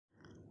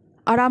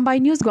Arambai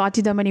News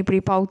Guwahati da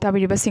Manipuri Pao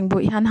tabiriba singbu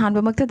ihan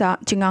hanba maktada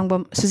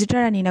chingangbam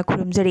Sujitarani na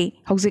khurumjari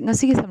hauzik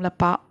ngasigi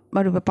samlappa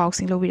maruba pau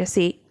sing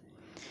lobirasi.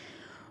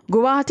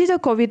 Guwahati da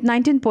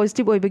COVID-19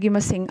 positive oibagi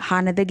masing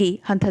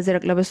hanadagi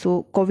hanthajarak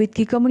COVID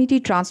ki community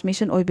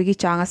transmission oibagi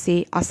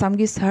changase Assam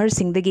gi sahar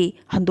singdagi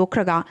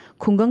handokraga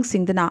khungang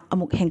singdana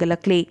amuk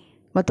hengalakli.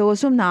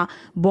 Matosumna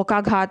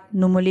Bokaghat,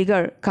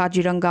 Numuligar,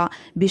 Kajiranga,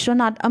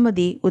 Bishwanath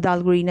Amadi,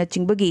 Udalguri na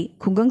Chingbagi,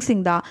 Khungang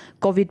Singda,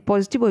 COVID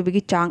positive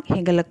oibagi chang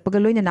hengalak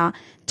pagaloinana,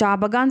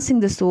 Chabagan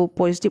Singdasu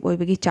positive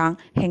oibagi chang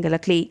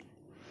hengalakli.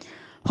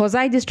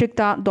 Hozai district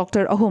ta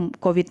Dr. Ahum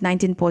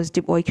COVID-19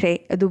 positive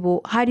oikre, adubu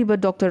hariba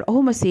Dr.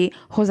 Ahumasi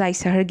Hozai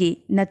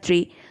Sahargi,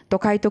 Natri,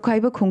 Tokai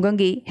Tokaiba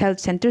Khungangi Health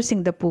Center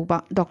Singda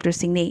Puba, Dr.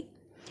 Singni.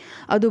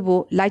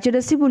 Adubu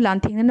Laichadasibu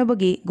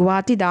Lantinganabagi,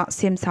 Guwahati da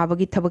Sem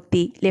Sabagi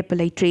Tabakti,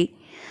 Lepalaitri.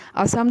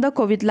 Assam da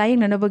COVID lying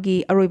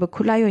nanabagi aroiba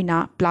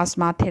khulayoina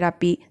plasma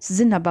therapy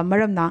sizinaba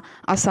maramna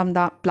Assam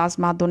da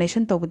plasma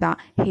donation tobada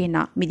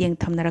hena midyang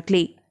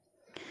thamnarakli.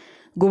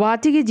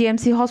 Guwahati gi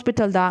GMC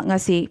Hospital da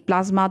ngasi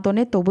plasma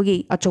donate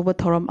tobagi achoba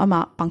thoram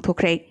ama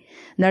pangthokre.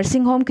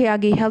 Nursing home kaya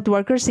gi health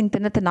workers sing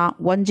tanatana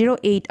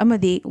 108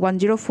 amadi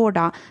 104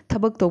 da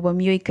thabak toba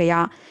miyoi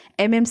kaya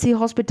MMC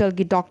Hospital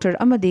gi doctor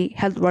amadi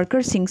health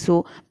workers sing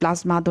su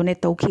plasma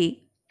donate tokhi.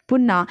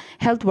 Punna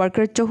health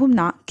worker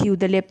chahumna queue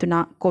da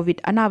leptuna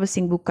COVID anaba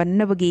singbu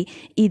kannabagi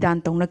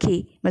idan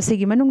tongnaki.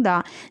 Masigi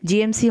manungda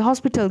GMC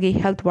Hospital gi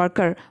health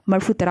worker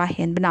marfutara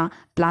henbana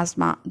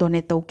plasma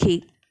donate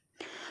tokhi.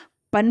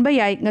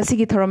 Panbayai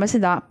ngasigi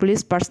thoramasida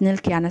police personnel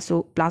kyanasu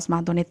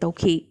plasma donate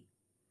tokhi.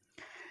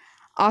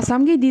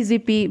 Assam gi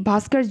DGP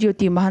Bhaskar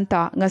Jyoti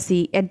Mahanta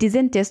ngasi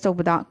antigen test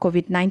tobada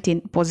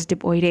COVID-19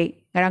 positive oire.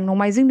 Ngarang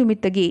nomaizing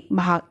numittagi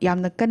mahak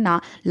yamna kanna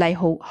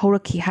laiho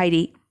haurakhi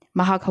hairi.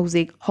 Mahak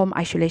hauzik home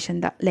isolation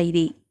da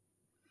lady.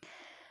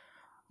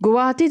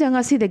 Guwahati da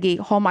ngasidagi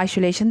home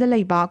isolation da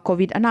laiba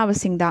COVID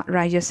anabasingda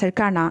Rajya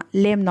Sarkarna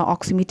lemna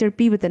oximeter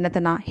pibata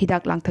natana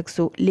hidak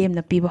langthaksu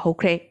lemna piba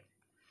hokre.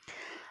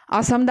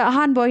 Assam da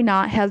ahan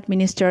boina Health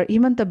Minister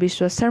Himanta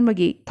Biswa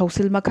Sarmagi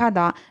Thausil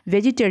Makada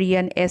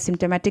vegetarian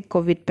asymptomatic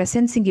COVID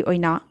patient singi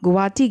oina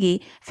Guwahati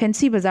gi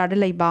Fancy Bazaar da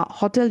laiba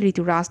Hotel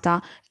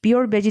Riturasta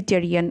pure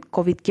vegetarian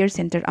COVID care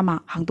center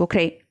ama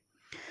hangdokre.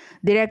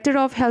 Director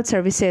of Health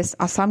Services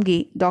Assam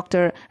gi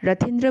Dr.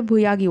 Rathindra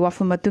Bhuya gi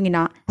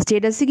wafamatungina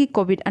state asigi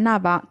COVID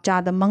anaba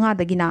chada manga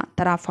dagina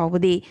tara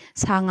fawbadi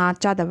sanga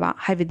chadaba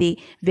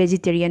haibadi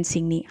vegetarian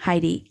singni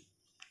hairi.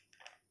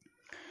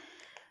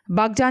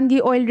 Bagjan gi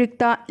oil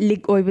rikta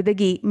leak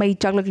oibadagi mai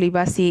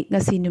chaklakliba si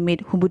ngasi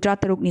numit humbutra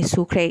taruk ni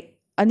sukre.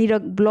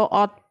 Anirak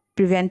blowout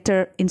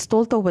preventer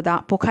install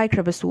tobada pokhai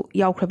khrabasu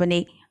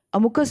yawkhrabani.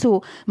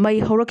 Amukasu mai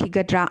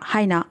haurakhigadra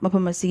haina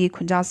mafamasigi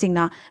khunja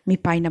singna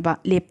mipainaba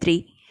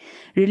leptri.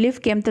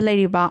 Relief camp ta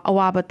lairiba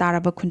awaba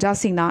taraba khunja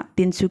singna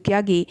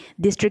Tinsukia gi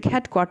district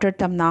headquarter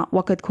tamna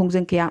wakat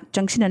khongjang kya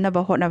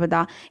changsinanaba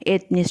hotnabada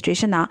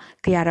administrationa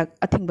kayarak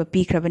athingba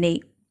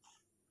pikhrabani.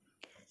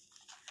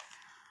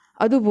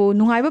 Adubu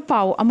nungaiba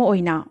pau ama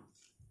oina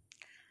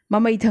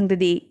mamai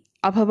thangdadi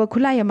afaba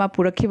khulai ama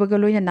purakhibaga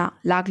loinana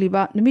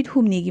lagliba numit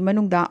humni gi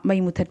manungda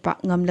mai muthatpa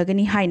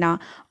ngamlagani haina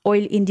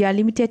Oil India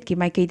Limited ki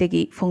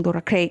maikaidagi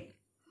phongdorakre.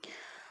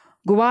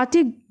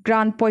 Guwahati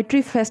Grand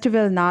Poetry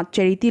Festival na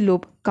Charity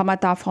Loop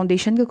Kamata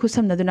Foundation ga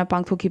khusam naduna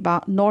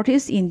pangthokiba North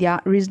East India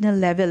Regional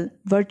Level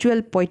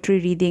Virtual Poetry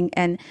Reading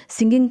and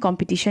Singing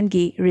Competition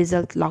gi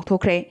result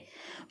lauthokre.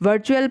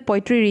 Virtual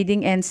Poetry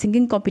Reading and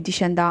Singing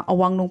Competition da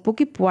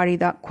awangnongpoki puari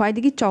da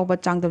khwaidagi chawba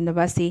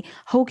changdamnaba si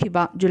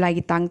haukiba July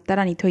gi tang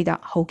 12 da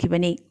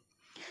haukibani.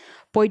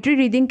 Poetry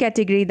Reading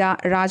category da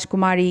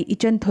Rajkumari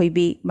Ichan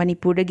Thoibi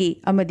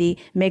Manipurdagi amadi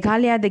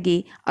Meghalaya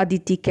dagi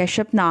Aditi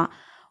Keshapna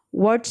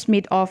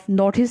Wordsmith of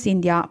Northeast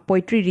India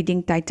Poetry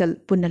Reading title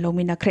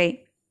Punalominakre.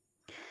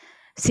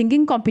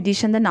 Singing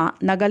competition dana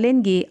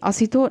Nagaland gi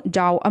Asito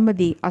Jao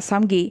amadi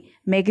Assam gi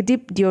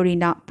Megadip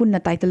Diorina Punna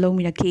title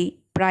lominaki.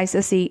 Prize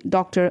asi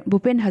Dr.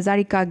 Bhupen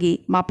Hazarika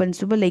gi Mapan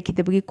Suba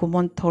Laikidabagi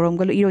Kumon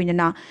Thoromgalo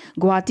Iroinana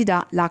Guwahati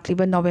da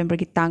Lakliba November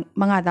gi tang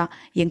mangada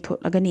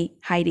yengthotlagani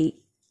hairi.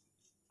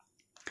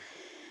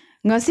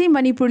 Ngasi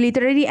Manipur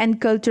Literary and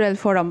Cultural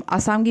Forum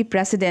Assam gi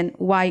President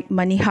Y.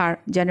 Manihar,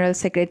 General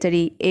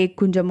Secretary A.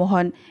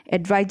 Kunjamohan,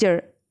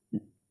 Advisor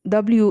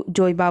W.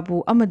 Joy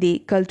Babu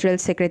amadi Cultural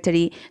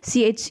Secretary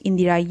C.H.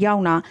 Indira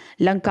Yauna,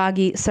 Lanka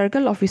gi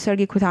Circle Officer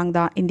gi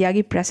Khudangda India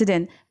gi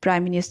President,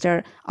 Prime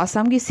Minister,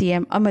 Assam gi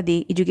CM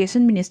amadi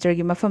Education Minister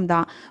gi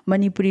mafamda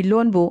Manipuri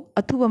Lonbu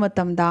athuba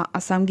matamda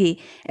Assam gi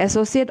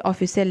Associate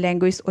Official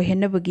Language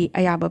ohenabagi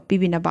ayaba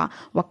pibinaba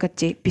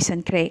wakatche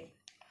pisankre.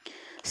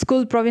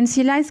 School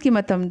provincialize ki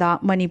matamda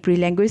Manipuri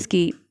language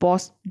ki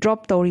post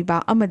drop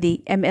tauriba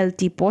amadi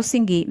MLT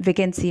posting ki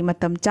vacancy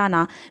matam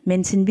chana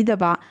mention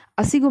bidaba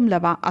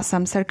asigumlaba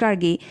Assam Sarkar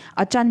gi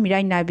achan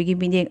mirai naibigi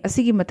bindeng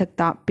asigi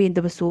mathakta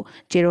pendabasu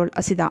cherol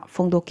asida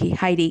phongdoki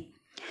hairi.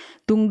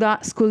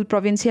 Tungda school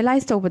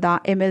provincialize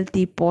tawbada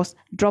MLT post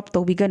drop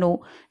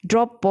tawbigano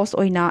drop post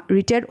oina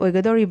retired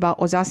oigadoriba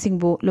oja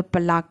singbu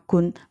lupalak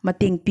kun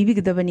mating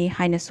pibigdabani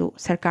hainasu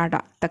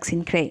sarkarda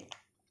taksinkre.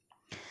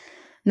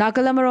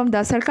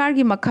 नाकलमरोमदा सरकार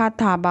की मखा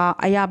थाबा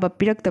अयाब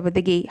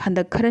पिरक्तबदगी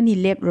हंदक खरनी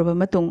लेपरबा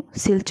मतुंग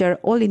Silchar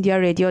all India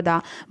radio दा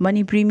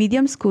Manipuri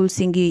medium school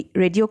सिंगी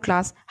radio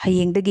class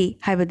हयेंगदगी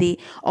हाइबदी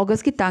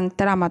अगस्त की तांग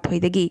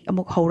 13 दगी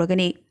अमुक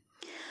हौरगनी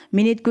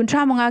minute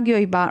 35 की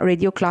ओइबा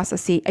radio class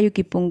असी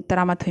अयुकी पुंग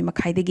 13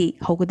 मखाइदगी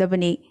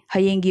हौगदबनी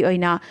हयेंगी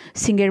ओइना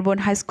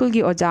सिंगेरबोन high school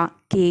की ओजा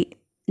के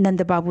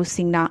नंदबाबू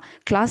सिंगना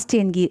क्लास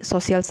 10 की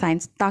सोशल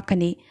साइंस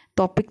ताकनी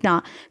टॉपिक ना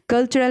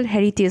cultural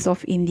heritage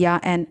of India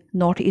and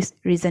north east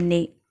region ने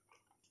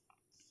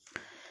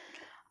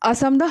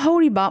असम दा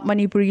हौरिबा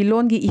मणिपुरी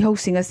लोन की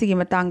इहौसिंग असिगी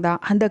मतंगदा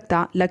हंदकता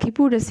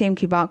लखीपुर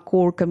सेमखिबा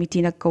कोर कमिटी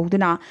न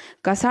कौदुना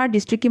कासार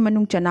डिस्ट्रिक्ट की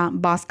मनुंग चना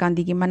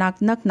बासकांदी की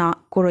मनाक नकना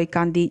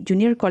कोरोइकांदी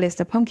जूनियर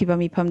कॉलेज दा फमखिबा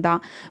मिफमदा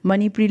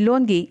मणिपुरी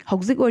लोन की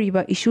हौजिक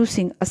ओरिबा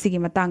इशूसिंग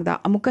असिगी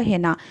मतंगदा अमुका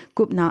हेना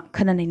कुपना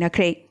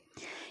खननैनखरे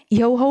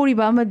इहौ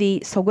हौरिबा अमदी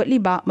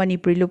सौगतलिबा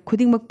मणिपुरी लुप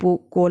खुदिंगमकपु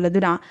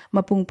कोलदुना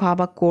मपुंग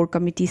फाबा कोर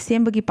कमिटी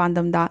सेमबगी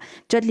पांदमदा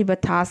चटलिबा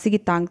था सिगी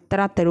तांग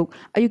 13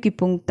 अयुकी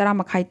पुंग 10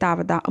 मखाई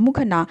ताबदा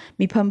अमुखना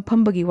मिफम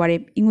फंबगी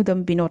वारेप इंगुदम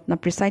बिनोदना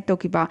प्रिसाइड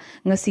तोकिबा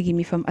ngasiगी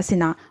मिफम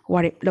असिना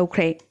वारेप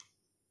लौख्रे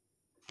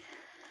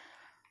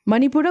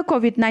मणिपुर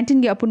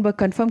कोविड-19 की अपुनबा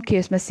कन्फर्म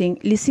केस मसिंग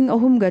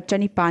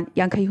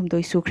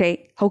 3,354 सुख्रे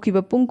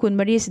हौकिबा पुंग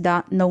 13 सिदा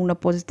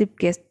नौना पॉजिटिव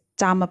केस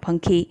चामा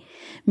फंखी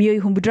मियोई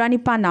हुंबुद्रानी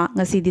पाना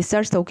ngasi di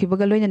search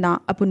तौखिबगा लोइनना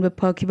अपुनबा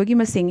फखिबगी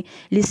मसिंग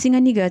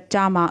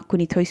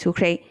 2,219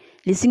 सुख्रे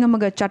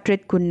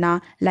 1,400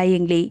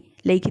 लायेंगले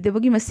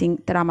लेखिदबगी मसिंग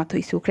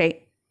 13 सुख्रे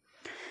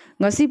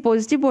ngasi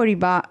positive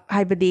ओरिबा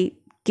हाइबदी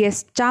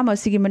case Chama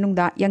सिगी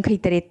मनुंगदा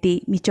 53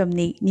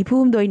 मिचमनी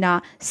 94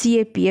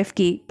 CAPF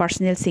की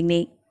personal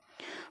सिंगनी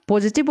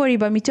positive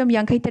ओरिबा Mitcham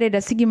 53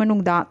 असिगी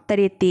मनुंगदा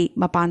 3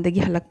 मपानदगी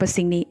हलकपा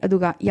सिंगनी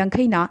अदुगा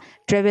 50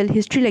 travel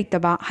history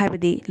लेतबा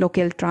हाइबदी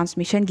local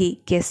transmission की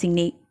केस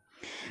सिंगनी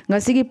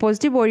ngasiगी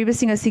पॉजिटिव ओरिबा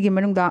सिंग असिगी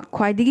मनुंगदा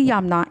ख्वाइदगी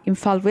यामना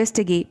इम्फाल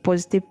वेस्ट की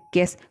positive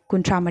case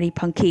 53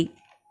 फंखी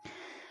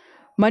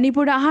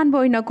Manipur अहानबा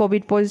ओइना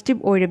Covid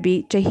positive ओइरबी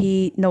चही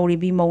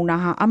नौरिबी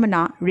मौनाहा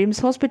अमना रिम्स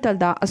हॉस्पिटल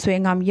दा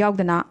असोयंगाम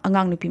यावदना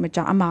अंगांग नुपी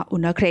मचा अमा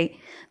उनखरे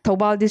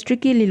थौबाल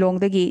डिस्ट्रिक्ट की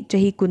लिलोंगदगी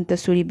चही 20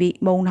 सुरिबी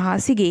मौनाहा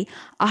सिगी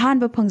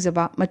अहानबा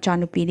फंगजबा मचा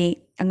नुपीने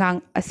अंगांग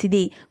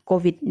असिदी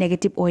कोविड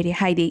नेगेटिव ओइरे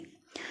हाइदे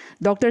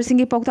डॉक्टर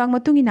सिंगी पौतांग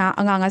मतुंगिना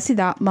अंगांग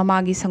असिदा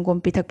ममागी संगोम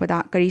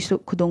पिथकपदा करिसु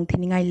खुदोंग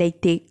थिनिंगाई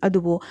लेते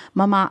अदुबो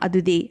mama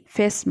अदुदे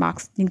face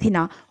mask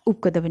निंथिना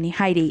उपकदबनी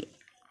हाइरे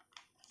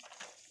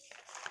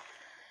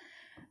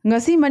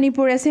ngasi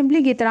manipur assembly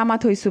gi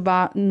 13 suba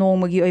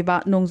nongmagi oiba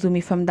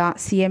nongzumi famda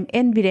CM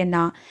N Birena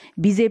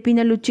BJP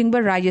na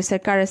luchingba rajya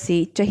sarkar asi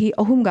chahi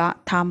ahumga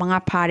tha manga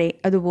phare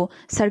adubu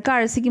sarkar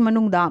asi gi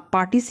manungda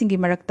party singi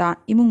marakta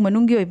imung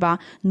manunggi oiba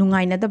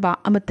nungaina daba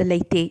amata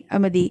leite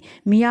amadi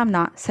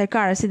miyamna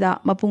sarkar asida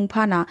mapung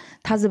phana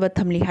thajaba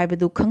thamli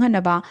haibadu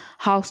khanghanaba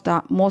house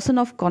da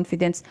motion of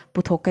confidence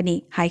puthokani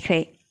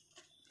haikhre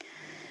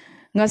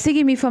ngasi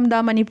mifamda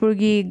manipur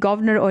gi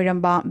governor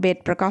oiramba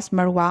bet prakash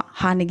marwa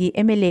hanagi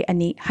MLA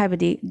ani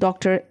haibadi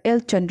Dr L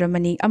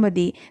Chandramani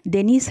amadi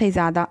Deni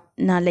Saizada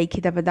na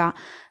lekhidabada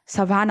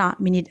savana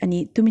minute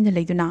ani tumina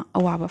leiduna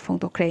awaba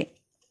phongtokre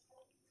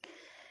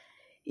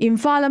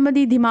Imphal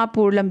amadi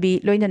Dimapur lambi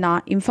loinana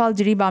Imphal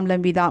Jiribam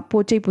lambi da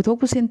pochei puthok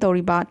pusin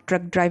toriba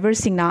truck driver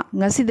singna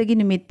ngasidagi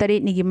numit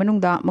 8 nigi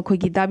manungda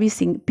makhoigi dabi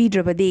sing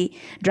pidrabadi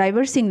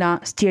driver singna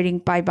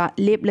steering paiba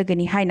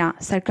leplagani haina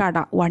sarkar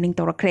da warning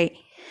torakre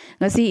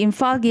ngasi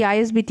Imphal gi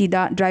ISBT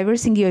da driver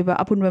singi oiba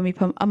apunba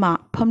mifam ama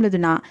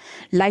phamladuna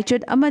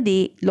laichot amadi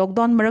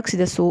lockdown marak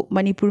sida su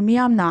manipur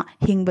miyamna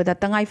hingbada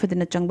tangai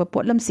fadana changba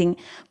potlam sing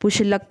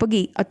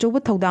pushilakpagi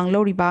achoba thodang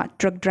loriba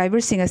truck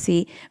driver sing asi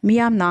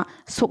miyamna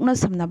sokna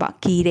samnaba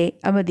kire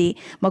amadi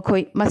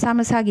makhoi masa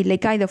masa gi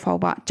lekai da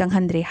fawba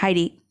changhandre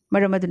hairi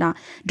maramaduna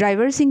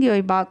driver singi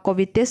oiba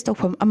covid test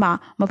tofam ama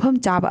mafam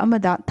chaba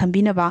amada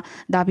thambinaba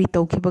dabi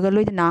tawkhibaga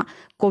loidana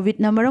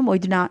covid na maram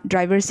oiduna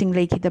driver sing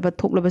lekhidaba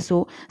thoklabasu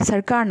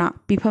sarkar na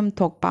pifam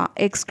thokpa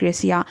ex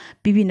gratia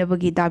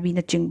pibinabagi dabi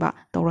na chingba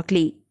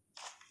tawrakli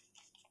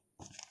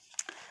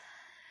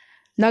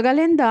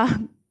Nagaland da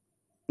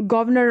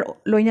Governor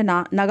loinana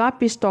Naga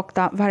Pistok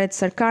ta Bharat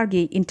Sarkar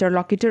gi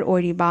interlocutor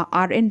oiriba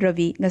RN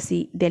Ravi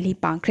ngasi Delhi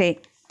pangkhre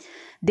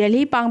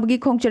Delhi pangbagi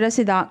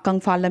khongcharasida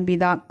Kangfal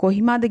lambida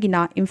Kohima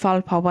dagina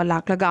Imphal phawa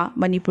laklaga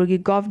Manipur gi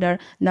governor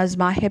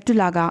Nazma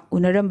Heptulaga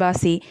unaramba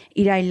si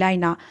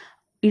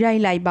irai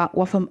laiba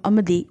wafam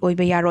amadi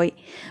oiba yaroi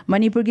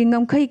Manipur gi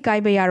ngamkhai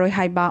kaiba yaroi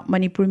haiba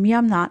Manipur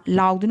miyamna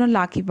lauduna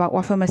lakiba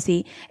wafam asi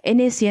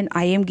NACN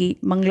IM gi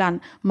manglan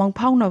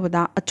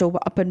mangphaunabada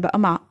achoba apanba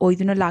ama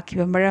oiduna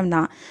lakiba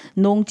maramna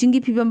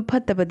nongchingi phibam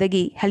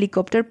phattabadagi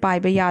helicopter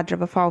paiba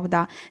yadraba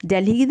fawda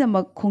Delhi gi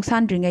damak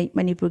khongsandringai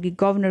Manipur gi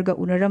governor ga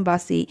unaramba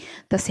si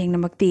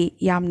tasengnamakti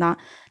yamna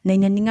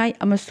nainaningai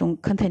amasung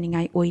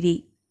khanthaningai oiri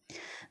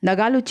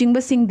Nagalu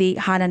chingba singdi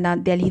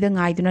hanana Delhi da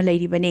ngaiduna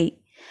leiribane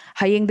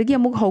Hayengdagi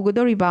amuk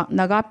haugadoriba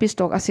Naga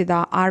Pistok asida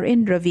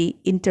RN Ravi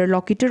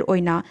interlocutor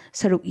oina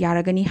saruk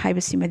yaragani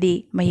haibasimadi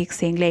mayek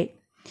sengle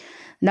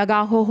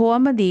Naga Hoho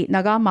amadi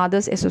Naga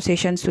Mothers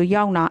Association su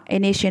yauna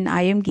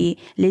NHNIM gi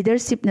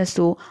leadership na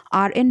su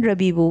RN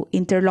Rabi bu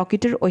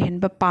interlocutor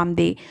oihenba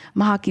pamde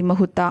mahaki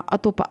mahuta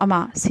atopa ama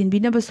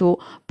sinbinaba su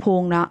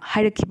phongna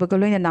hairakibaga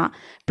loinana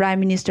Prime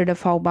Minister da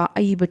fauba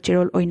ayiba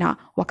cherol oina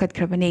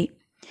wakatkrabane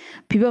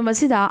Phibam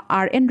asida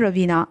RN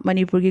Ravina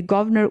Manipur gi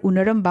Governor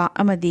Unaramba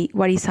amadi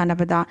wari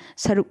sanabada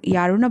saruk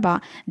yarunaba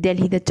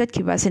Delhi da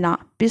chatkhiba asina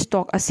peace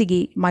talk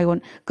asigi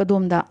mayon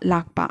kadomda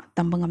lakpa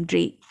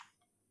tambangamdri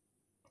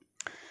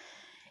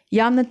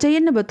Yamna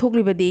chayenaba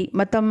thoklibadi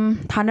matam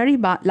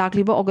thanariba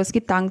lakliba August ki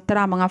tang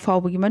 15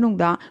 faubagi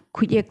manungda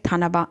khuyek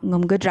thanaba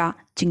ngamgadra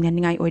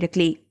chingnaningai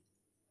oirakli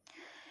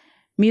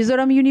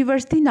Mizoram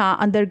University na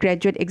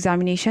undergraduate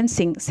examination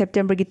sing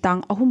September ki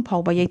tang 3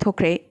 phauba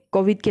yaithokre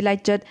COVID ki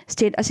laichat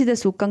state asida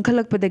su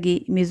kangkhalakpadagi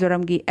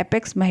Mizoram gi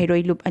apex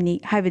mahiroi loop ani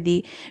haibadi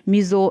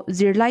Mizo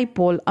Zirlai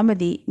Pol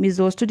amadi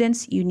Mizo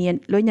Students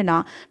Union loinana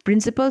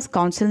Principals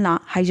Council na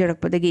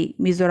haijarakpadagi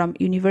Mizoram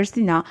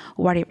University na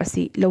warep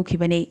asi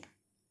laukhibane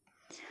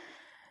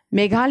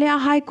Meghalaya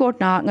High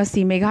Court na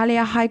ngasi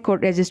Meghalaya High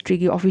Court Registry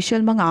gi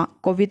official manga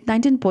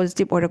COVID-19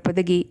 positive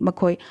orakpadagi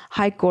makhoi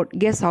High Court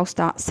guest house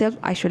ta self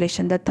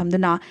isolation da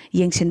thamduna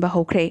yengsinba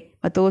hokre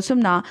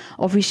matosumna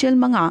official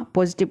manga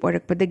positive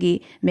orakpadagi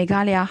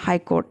Meghalaya High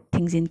Court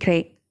thingjinkre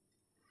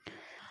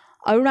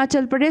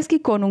Arunachal Pradesh ki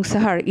Konung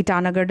Sahar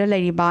Itanagar da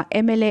lariba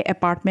MLA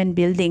apartment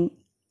building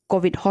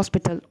COVID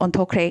hospital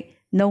onthokre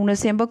Nauna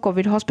semba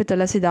COVID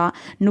hospital asida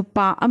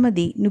nupa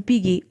amadi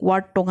nupigi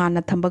ward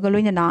tongana thambaga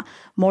loinana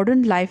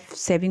modern life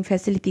saving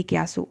facility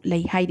kyasu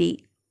lei hairi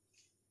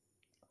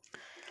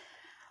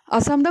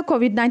Assam da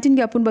COVID-19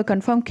 ga punba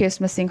confirm case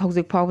masing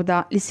hojik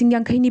phawda lising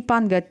yang khaini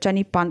pan ga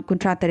chani pan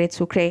kuntra taret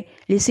sukre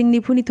lising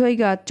nifuni thoi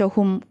ga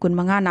chahum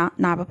kunmanga na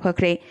naba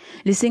phakre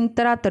lising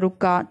tara taruk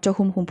ka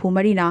chahum humpu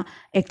marina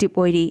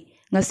active oiri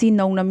ngasi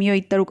nauna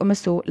mioi taruk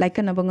amaso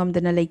laikanaba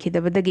ngamdana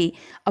leikidabadagi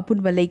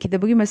apunba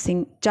leikidabagi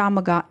masing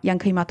chamaga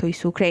yankhai mathoi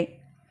sukre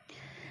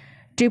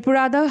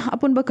Tripura da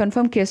apunba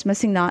confirm case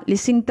masing na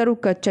lising taruk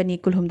ka chani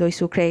kulhumdoi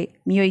sukre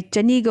mioi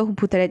chani ga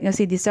huputaret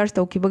ngasi discharge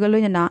tawkibaga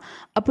loinana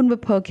apunba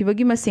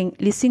phakibagi masing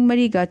lising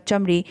mari ga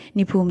chamri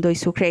nifumdoi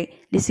sukre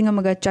lising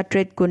amaga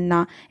chatret kunna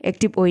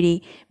active oiri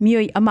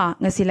mioi ama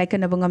ngasi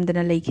laikanaba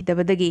ngamdana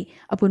leikidabadagi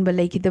apunba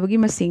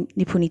leikidabagi masing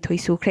nifuni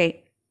thoi sukre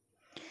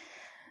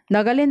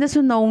Nagaland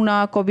su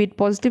nauna COVID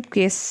positive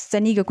case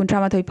chani ga kuntra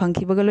mathoi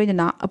phangkhibaga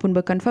loinana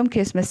apunba confirm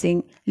case masing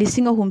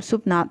lising ahum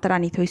supna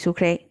tarani thoi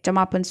sukre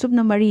chamapan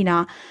supna marina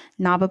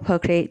naba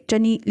phakre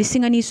chani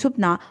lising ani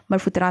supna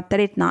marfutara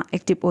taretna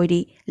active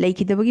oiri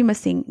leikidabagi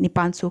masing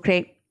nipan sukre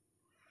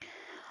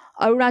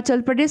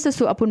Arunachal Pradesh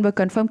su apunba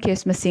confirm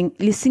case masing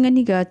lising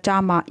ani ga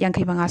chama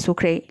yankhai manga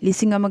sukre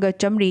lising amaga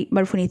chamri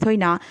marfuni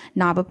thoina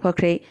naba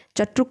phakre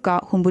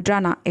chatrukka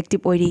humbudrana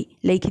active oiri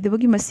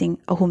leikidabagi masing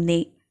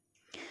ahumne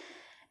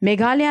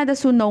Meghalaya da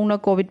su nauna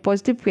COVID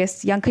positive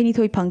case yankhai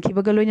thoi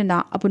phangkhibaga loinana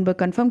apunba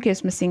confirm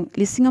case masing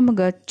lising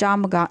amaga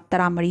chamaga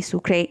taramari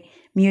sukre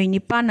mioi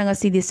nipan nanga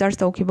si discharge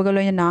tawkhibaga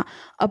loinana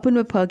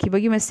apunba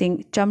phakibagi masing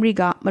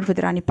chamriga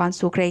marfutara nipan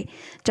sukre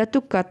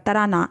chatukka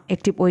tarana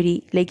active oiri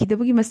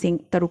leikidabagi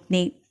masing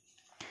tarukni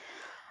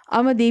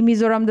amadi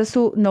Mizoram da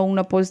su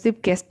nauna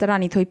positive case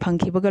tarani thoi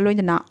phangkhibaga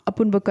loinana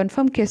apunba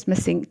confirm case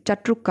masing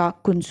chatrukka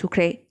kun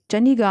sukre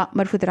Chaniga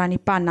marfutarani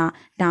pana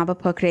naba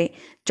phakre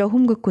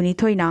chahumga kuni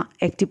thoina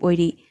active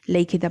oiri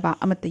leikidaba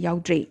amata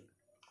yaudre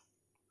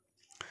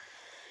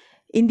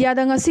India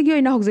da ngasigi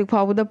oina hojik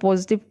phawda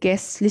positive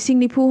case lising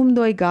nifum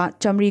doiga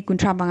chamri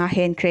kuntra manga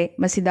henkre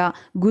masida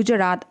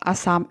Gujarat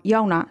Assam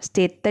yauna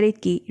state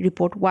taret ki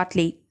report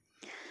watli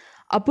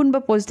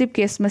apunba positive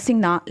case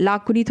masingna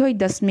lakh kuni thoi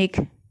dasmik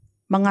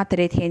manga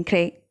taret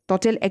henkre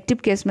total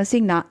active case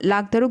masingna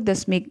lakh taruk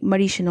dasmik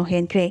marishino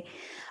henkre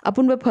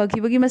apunba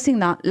phakibagi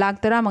masingna lakh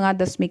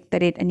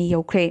 15.8 ani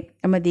yaukhre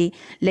amadi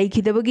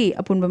leikidabagi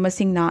apunba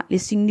masingna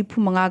lising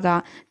nipu manga ga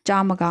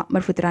chamaga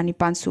marfutrani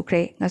pan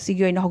sukre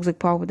ngasigi oina hojik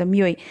phawda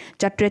mioi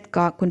chatret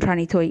ka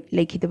kuntrani thoi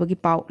leikidabagi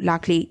paw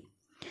lakli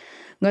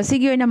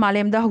ngasigi oina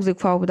malemda hojik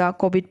phawda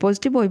COVID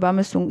positive oiba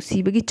amasung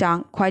sibagi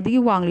chang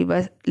khwaidagi wangliba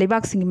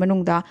lebak singi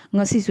manungda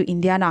ngasi su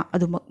India na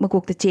adumak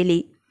makokta cheli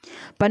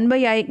Panba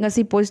yai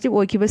ngasi positive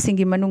oikiba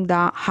singi manungda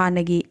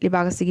hanagi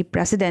libagasi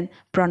president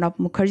Pranab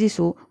Mukherjee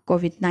su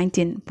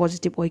COVID-19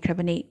 positive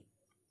oikrabani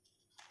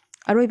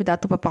aroibada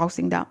topa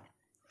pausingda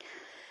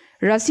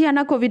Russia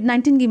na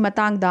COVID-19 gi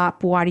matangda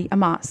puwari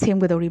ama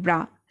semgadoribra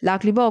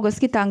lakliba August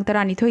ki tang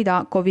 12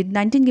 da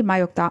COVID-19 gi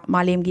mayokta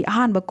malem gi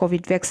ahanba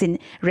COVID vaccine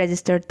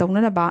register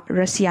tawnanaba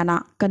Russia na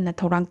kanna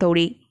thorang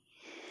tori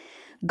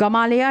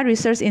Gamaleya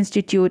Research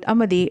Institute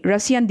amadi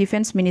Russian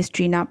Defense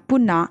Ministry na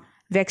punna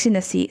vaccine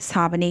asi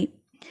sabani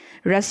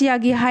Russia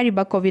gi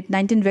hariba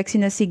COVID-19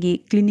 vaccine asi gi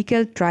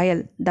clinical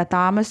trial data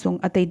amasung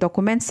atai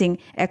documents sing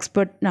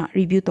expert na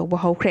review to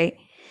bahawkre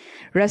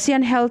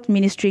Russian Health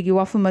Ministry gi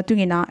wafum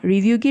matungina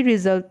review gi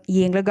result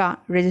yenglaga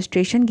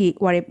registration gi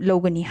warep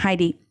logani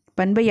hairi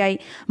panba yai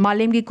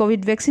malem gi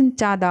COVID vaccine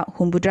chada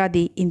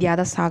humbudradi India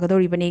da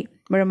sagadoribani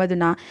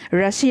Maramaduna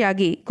Russia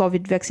gi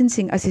COVID vaccine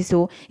sing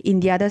asisu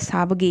India da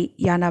sabagi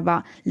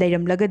yanaba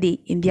leiram lagadi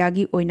India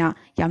gi oina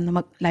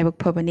yamnamak laibak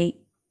phabani.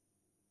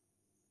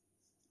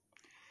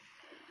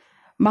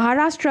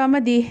 Maharashtra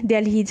amadi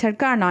Delhi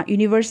Sarkarna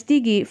University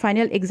gi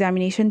final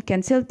examination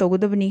cancel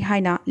togudabani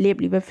haina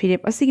lepliba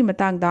firep asigi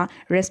matangda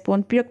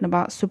respond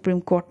piraknaba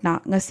Supreme Court na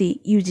ngasi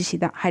UGC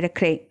da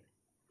hairakre.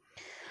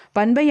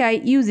 Panbayai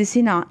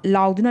UGC na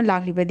lauduna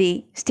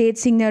laklibadi state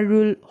signal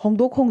rule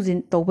hongdok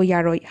hongjin toba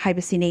yaroi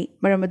haibasini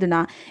maramaduna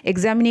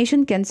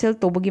examination cancel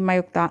tobagi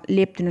mayokta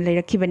leptuna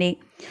leirakibani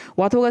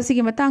wathoga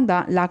asigi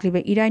matangda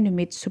lakliba irai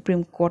numit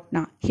Supreme Court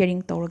na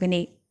hearing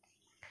tawragani.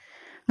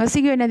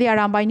 Ngasi gi oinadi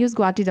Arambai News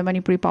Guwahati da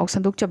Manipuri Pao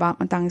sandok chaba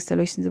matang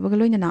installation zabaga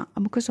loinana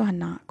amuka so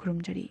hanna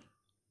kurumjari.